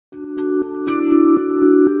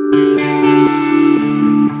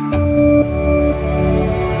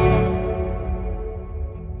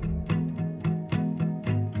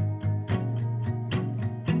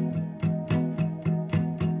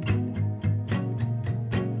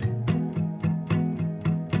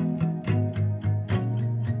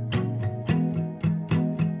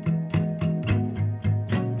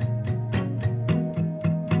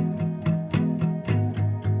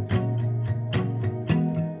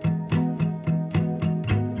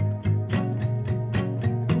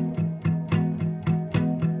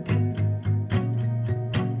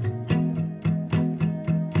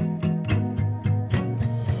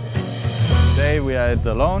Today we are at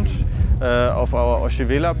the launch of our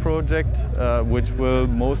Oshivela project, which will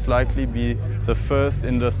most likely be the first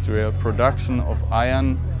industrial production of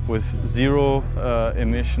iron with zero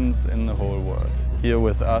emissions in the whole world, here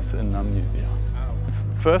with us in Namibia. It's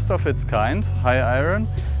first of its kind, HyIron,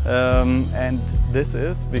 and this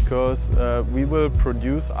is because we will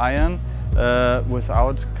produce iron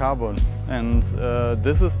without carbon, and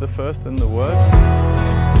this is the first in the world.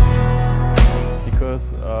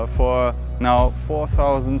 Because for now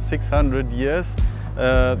 4,600 years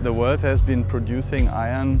the world has been producing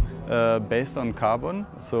iron based on carbon,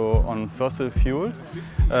 so on fossil fuels,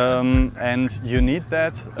 and you need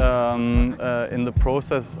that in the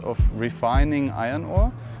process of refining iron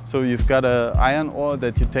ore. So you've got an iron ore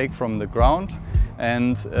that you take from the ground,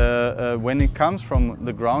 and when it comes from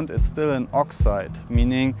the ground it's still an oxide,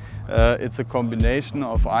 meaning it's a combination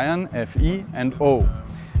of iron, Fe, and O.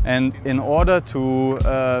 And in order to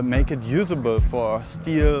make it usable for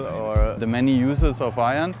steel or the many uses of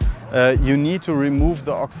iron, you need to remove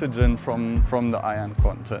the oxygen from the iron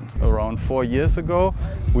content. Around 4 years ago,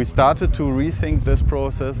 we started to rethink this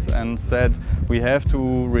process and said we have to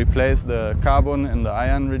replace the carbon in the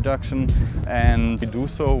iron reduction, and we do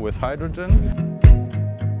so with hydrogen.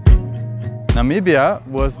 Namibia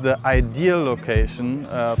was the ideal location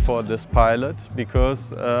for this pilot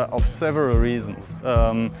because of several reasons.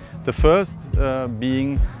 The first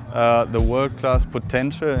being the world-class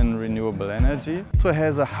potential in renewable energy. It also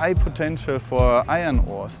has a high potential for iron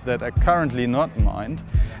ores that are currently not mined,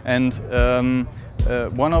 and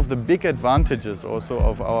one of the big advantages also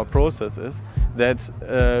of our process is that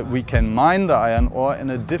we can mine the iron ore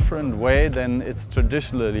in a different way than it's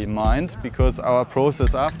traditionally mined, because our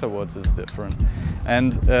process afterwards is different.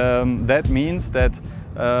 And that means that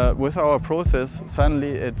with our process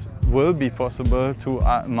suddenly it will be possible to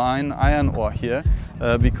mine iron ore here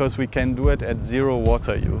because we can do it at zero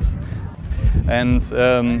water use. And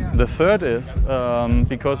the third is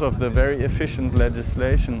because of the very efficient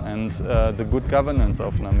legislation and the good governance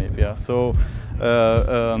of Namibia. So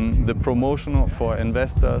the promotion for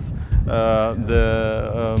investors,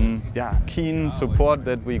 the keen support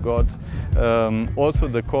that we got, also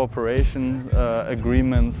the cooperation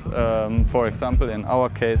agreements, for example in our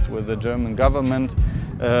case with the German government,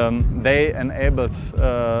 they enabled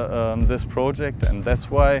this project, and that's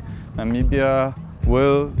why Namibia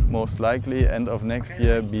will most likely end of next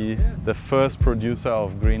year be the first producer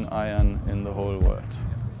of green iron in the whole world.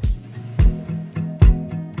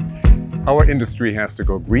 Our industry has to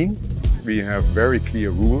go green. We have very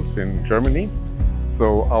clear rules in Germany.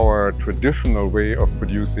 So our traditional way of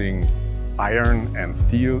producing iron and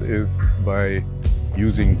steel is by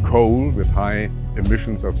using coal with high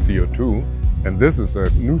emissions of CO2. And this is a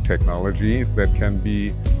new technology that can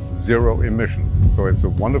be zero emissions. So it's a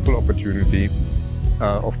wonderful opportunity.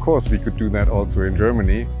 Of course, we could do that also in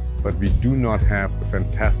Germany, but we do not have the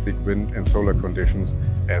fantastic wind and solar conditions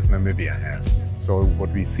as Namibia has. So what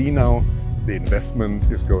we see now, the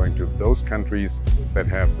investment is going to those countries that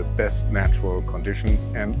have the best natural conditions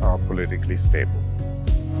and are politically stable.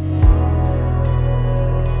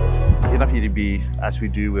 NIPDB, as we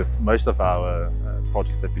do with most of our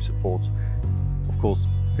projects that we support, of course,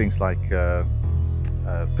 things like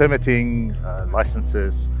permitting,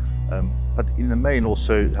 licenses, but in the main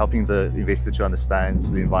also helping the investor to understand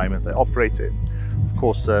the environment they operate in. Of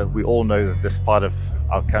course, we all know that this part of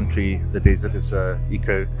our country, the desert, is an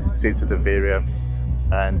eco-sensitive area,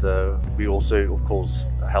 and we also, of course,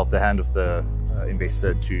 held the hand of the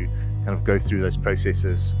investor to kind of go through those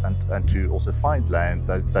processes and to also find land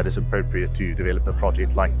that is appropriate to develop a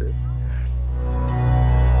project like this.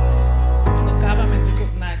 The government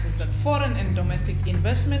recognizes that foreign and domestic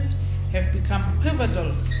investment have become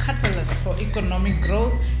pivotal catalysts for economic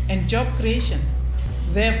growth and job creation.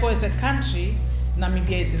 Therefore, as a country,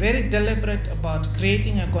 Namibia is very deliberate about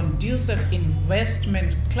creating a conducive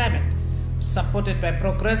investment climate supported by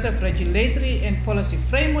progressive regulatory and policy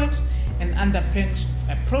frameworks and underpinned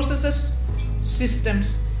by processes,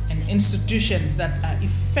 systems, and institutions that are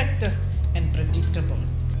effective and predictable.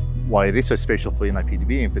 Why it is so special for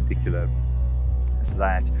NIPDB in particular is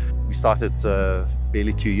that we started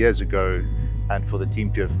barely 2 years ago, and for the team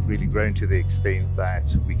to have really grown to the extent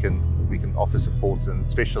that we can offer support in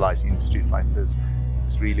specialized industries like this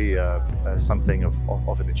is really something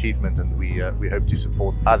of an achievement, and we hope to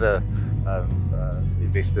support other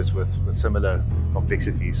investors with similar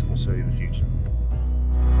complexities also in the future.